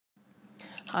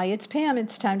Hi, it's Pam.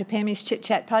 It's time to Pammy's Chit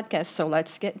Chat podcast, so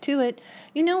let's get to it.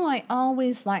 I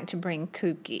always like to bring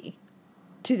kooky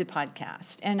to the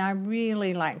podcast, and I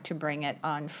really like to bring it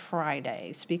on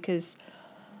Fridays because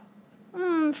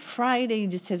Friday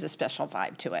just has a special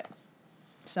vibe to it.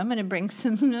 So I'm going to bring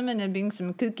some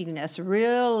kookiness,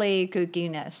 really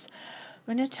kookiness.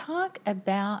 I'm going to talk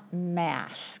about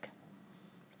masks.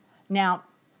 Now,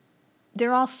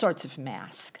 there are all sorts of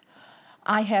masks.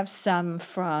 I have some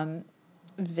from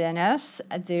Venice.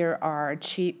 There are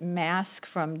cheap masks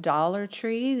from Dollar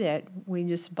Tree that we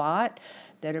just bought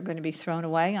that are going to be thrown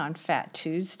away on Fat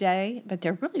Tuesday, but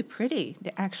they're really pretty.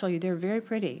 They're very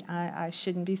pretty. I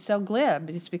shouldn't be so glib.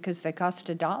 It's because they cost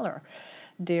 $1.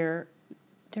 They're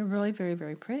really very,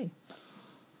 very pretty.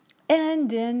 And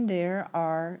then there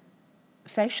are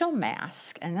facial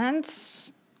masks, and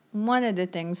that's one of the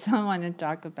things I want to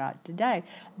talk about today.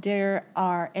 There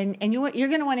are, and you're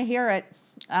going to want to hear it.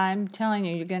 I'm telling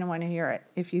you, you're going to want to hear it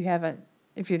if you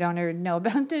don't already know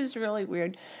about this really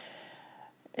weird,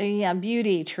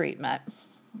 beauty treatment.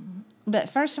 But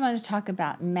first, I want to talk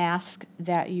about masks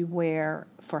that you wear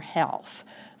for health,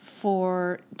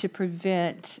 to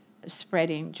prevent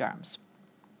spreading germs.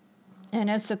 And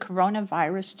as the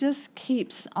coronavirus just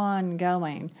keeps on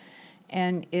going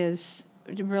and is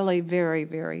really very,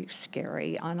 very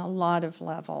scary on a lot of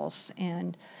levels,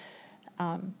 and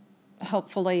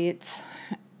hopefully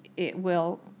it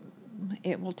will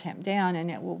tamp down,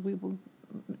 and we will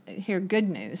hear good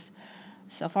news.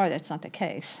 So far, that's not the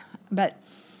case. But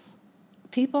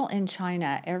people in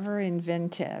China, ever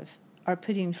inventive, are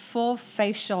putting full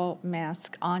facial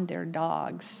masks on their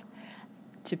dogs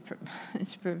to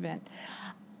prevent.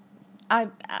 I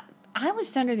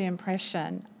was under the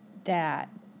impression that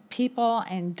people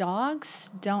and dogs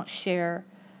don't share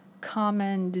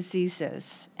common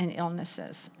diseases and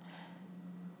illnesses.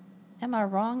 Am I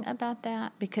wrong about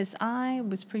that? Because I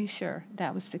was pretty sure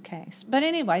that was the case. But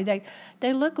anyway,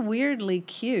 they look weirdly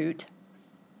cute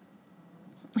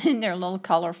in their little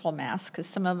colorful masks, because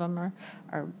some of them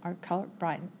are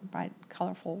bright,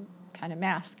 colorful kind of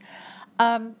masks.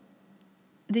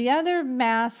 The other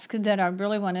mask that I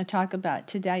really want to talk about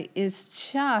today is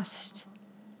just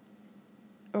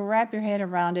wrap your head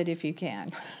around it if you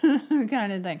can,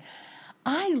 kind of thing.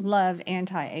 I love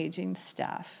anti-aging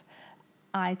stuff.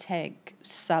 I take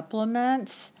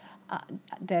supplements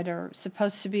that are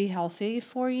supposed to be healthy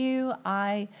for you.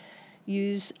 I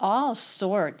use all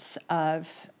sorts of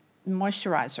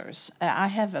moisturizers. I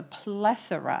have a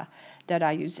plethora that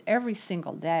I use every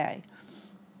single day,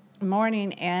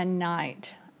 morning and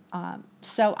night.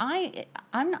 So I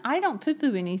don't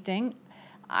poo-poo anything.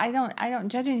 I don't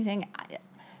judge anything.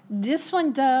 This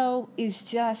one though is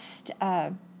just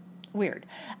weird.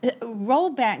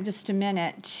 Roll back just a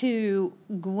minute to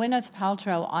Gwyneth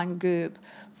Paltrow on Goop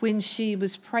when she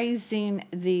was praising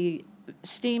the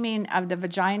steaming of the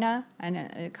vagina, and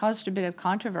it caused a bit of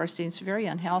controversy. It's very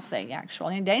unhealthy,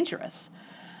 actually, and dangerous.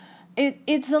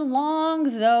 It's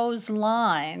along those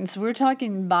lines. We're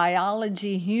talking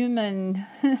biology, humanness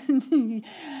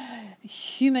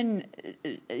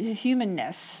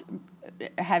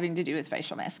having to do with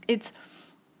facial masks. It's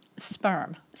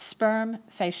sperm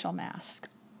facial masks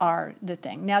are the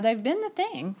thing. Now, they've been the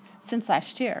thing since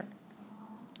last year.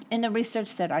 In the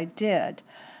research that I did,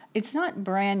 it's not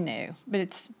brand new, but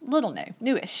it's little new,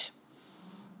 newish.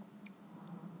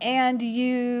 And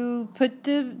you put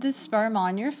the sperm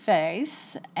on your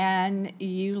face and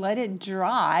you let it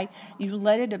dry. You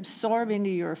let it absorb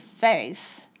into your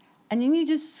face. And then you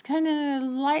just kind of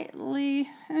lightly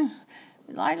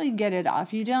get it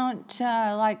off. You don't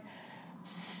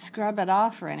scrub it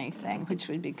off or anything, which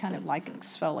would be kind of like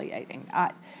exfoliating.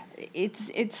 I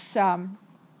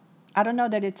don't know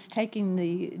that it's taking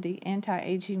the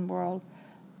anti-aging world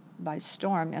by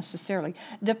storm necessarily.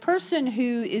 The person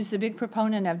who is the big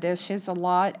proponent of this, she has a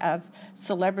lot of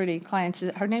celebrity clients.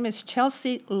 Her name is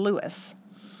Chelsea Lewis,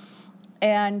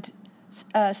 and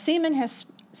semen has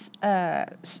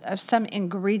some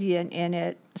ingredient in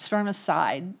it,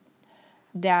 spermicide,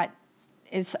 that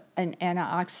is an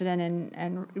antioxidant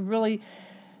and really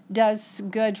does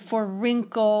good for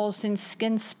wrinkles and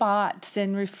skin spots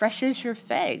and refreshes your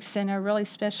face in a really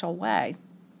special way.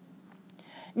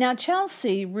 Now,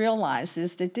 Chelsea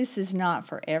realizes that this is not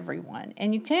for everyone,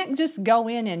 and you can't just go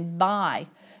in and buy,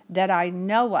 that I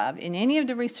know of. In any of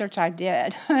the research I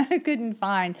did, I couldn't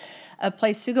find a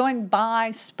place to go and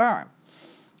buy sperm.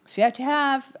 So you have to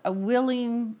have a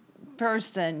willing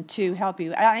person to help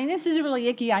you. I mean, this is really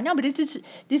icky, I know, but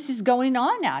this is going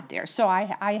on out there, so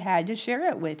I had to share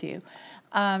it with you.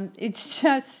 It's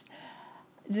just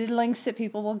the lengths that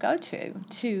people will go to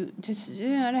just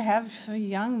to have a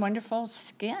young, wonderful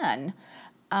skin.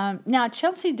 Now,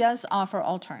 Chelsea does offer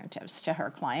alternatives to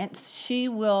her clients. She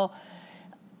will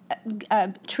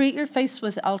treat your face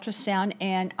with ultrasound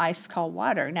and ice cold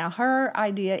water. Now, her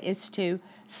idea is to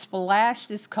splash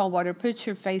this cold water, put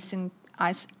your face in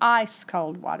ice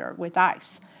cold water with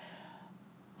ice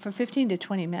for 15 to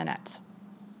 20 minutes.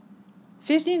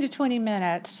 15 to 20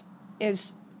 minutes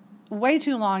is way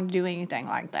too long to do anything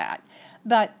like that.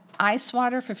 But ice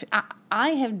water, I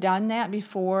have done that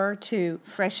before to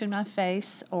freshen my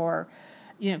face, or,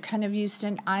 kind of used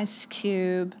an ice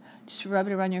cube, just rub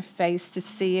it around your face to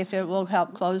see if it will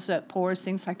help close up pores,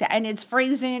 things like that. And it's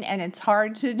freezing and it's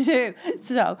hard to do.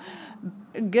 So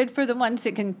good for the ones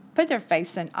that can put their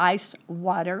face in ice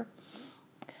water.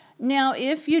 Now,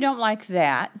 if you don't like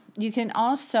that, you can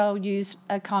also use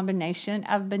a combination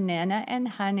of banana and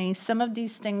honey. Some of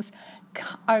these things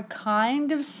are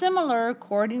kind of similar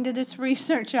according to this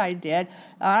research I did.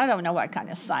 I don't know what kind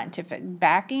of scientific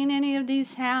backing any of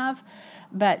these have,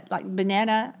 but like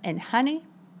banana and honey,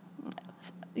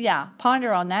 yeah,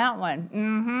 ponder on that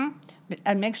one.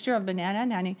 A mixture of banana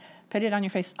and honey, put it on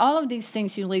your face. All of these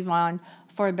things you leave on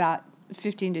for about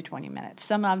 15 to 20 minutes.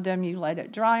 Some of them you let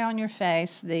it dry on your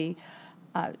face. The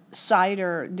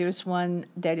cider, there's one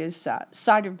that is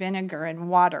cider vinegar and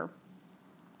water.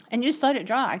 And you just let it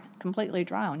dry, completely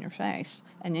dry on your face.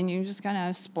 And then you just kind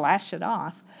of splash it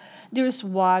off. There's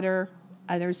water.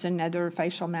 There's another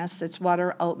facial mask that's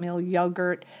water, oatmeal,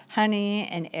 yogurt, honey,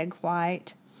 and egg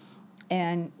white.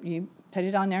 And you put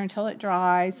it on there until it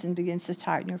dries and begins to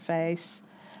tighten your face.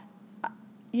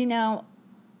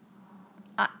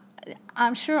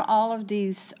 I'm sure all of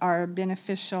these are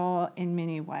beneficial in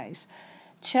many ways.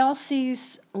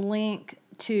 Chelsea's link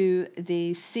to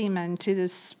the semen, to the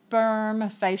sperm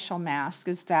facial mask,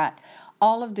 is that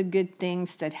all of the good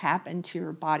things that happen to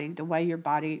your body, the way your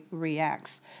body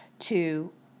reacts to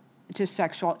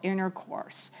sexual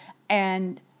intercourse.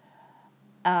 And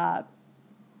no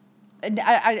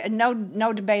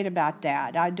debate about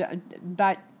that.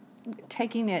 But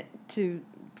taking it to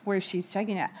where she's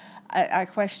taking it, I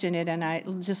question it, and I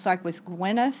just like with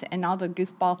Gwyneth and all the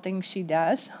goofball things she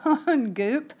does on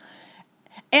Goop,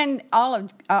 and all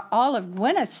of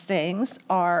Gwyneth's things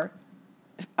are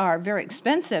very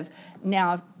expensive.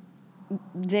 Now,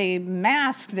 the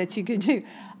masks that you could do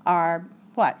are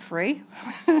free?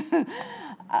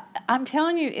 I'm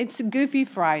telling you, it's Goofy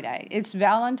Friday. It's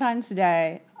Valentine's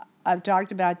Day. I've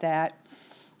talked about that.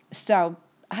 So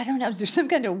I don't know. Is there some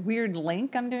kind of weird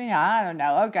link I'm doing? I don't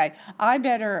know. Okay. I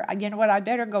better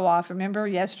go off. Remember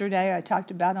yesterday I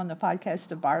talked about on the podcast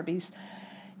the Barbies.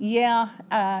 Yeah,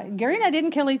 Gary and I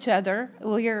didn't kill each other.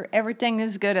 Well, everything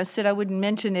is good. I said I wouldn't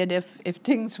mention it if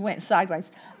things went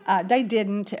sideways. They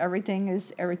didn't. Everything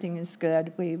is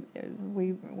good. We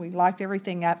locked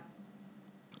everything up.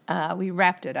 We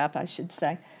wrapped it up, I should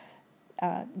say,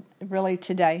 really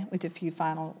today with a few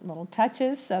final little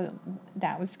touches. So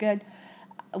that was good.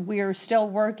 We're still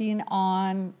working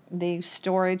on the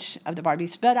storage of the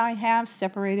Barbies, but I have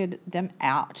separated them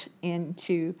out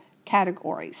into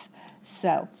categories.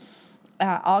 So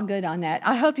all good on that.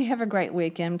 I hope you have a great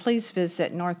weekend. Please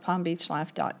visit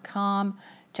northpalmbeachlife.com.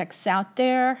 Check us out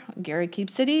there. Gary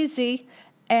keeps it easy.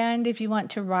 And if you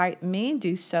want to write me,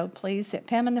 do so please at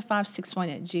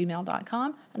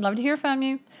pamanda561@gmail.com. I'd love to hear from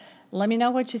you. Let me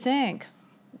know what you think.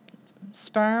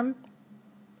 Sperm,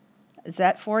 is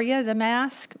that for you, the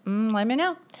mask? Let me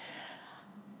know.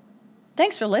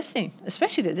 Thanks for listening,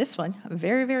 especially to this one.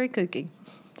 Very, very kooky.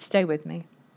 Stay with me.